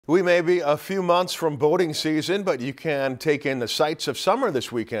We may be a few months from boating season, but you can take in the sights of summer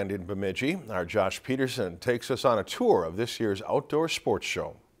this weekend in Bemidji. Our Josh Peterson takes us on a tour of this year's outdoor sports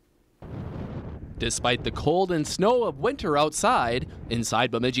show. Despite the cold and snow of winter outside,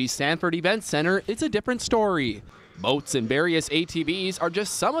 inside Bemidji's Sanford Event Center, it's a different story. Boats and various ATVs are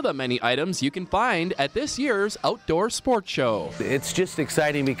just some of the many items you can find at this year's outdoor sports show. It's just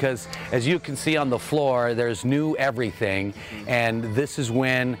exciting because, as you can see on the floor, there's new everything, and this is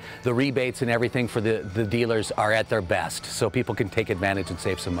when the rebates and everything for the dealers are at their best, so people can take advantage and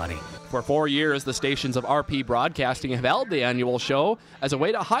save some money. For 4 years, the stations of RP Broadcasting have held the annual show as a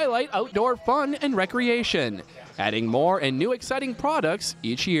way to highlight outdoor fun and recreation, adding more and new exciting products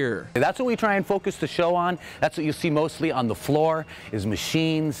each year. That's what we try and focus the show on. That's what you see mostly on the floor, is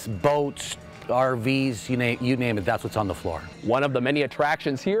machines, boats, RVs, you name it, that's what's on the floor. One of the many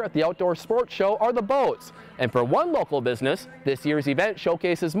attractions here at the Outdoor Sports Show are the boats. And for one local business, this year's event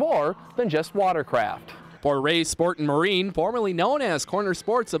showcases more than just watercraft. For Ray's Sport and Marine, formerly known as Corner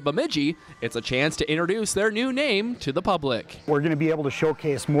Sports of Bemidji, it's a chance to introduce their new name to the public. We're going to be able to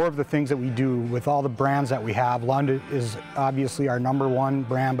showcase more of the things that we do with all the brands that we have. Lund is obviously our #1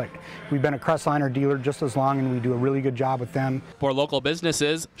 brand, but we've been a Crestliner dealer just as long, and we do a really good job with them. For local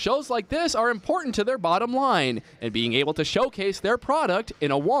businesses, shows like this are important to their bottom line and being able to showcase their product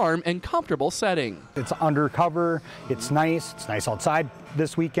in a warm and comfortable setting. It's undercover, it's nice outside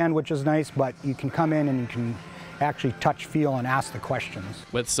this weekend, which is nice, but you can come in and you can actually touch, feel, and ask the questions.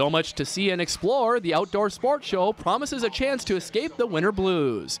 With so much to see and explore, the Outdoor Sports Show promises a chance to escape the winter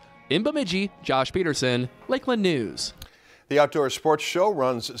blues. In Bemidji, Josh Peterson, Lakeland News. The Outdoor Sports Show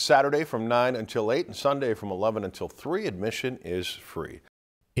runs Saturday from 9 until 8 and Sunday from 11 until 3. Admission is free.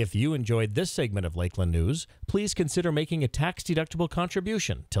 If you enjoyed this segment of Lakeland News, please consider making a tax-deductible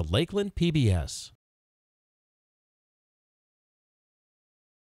contribution to Lakeland PBS.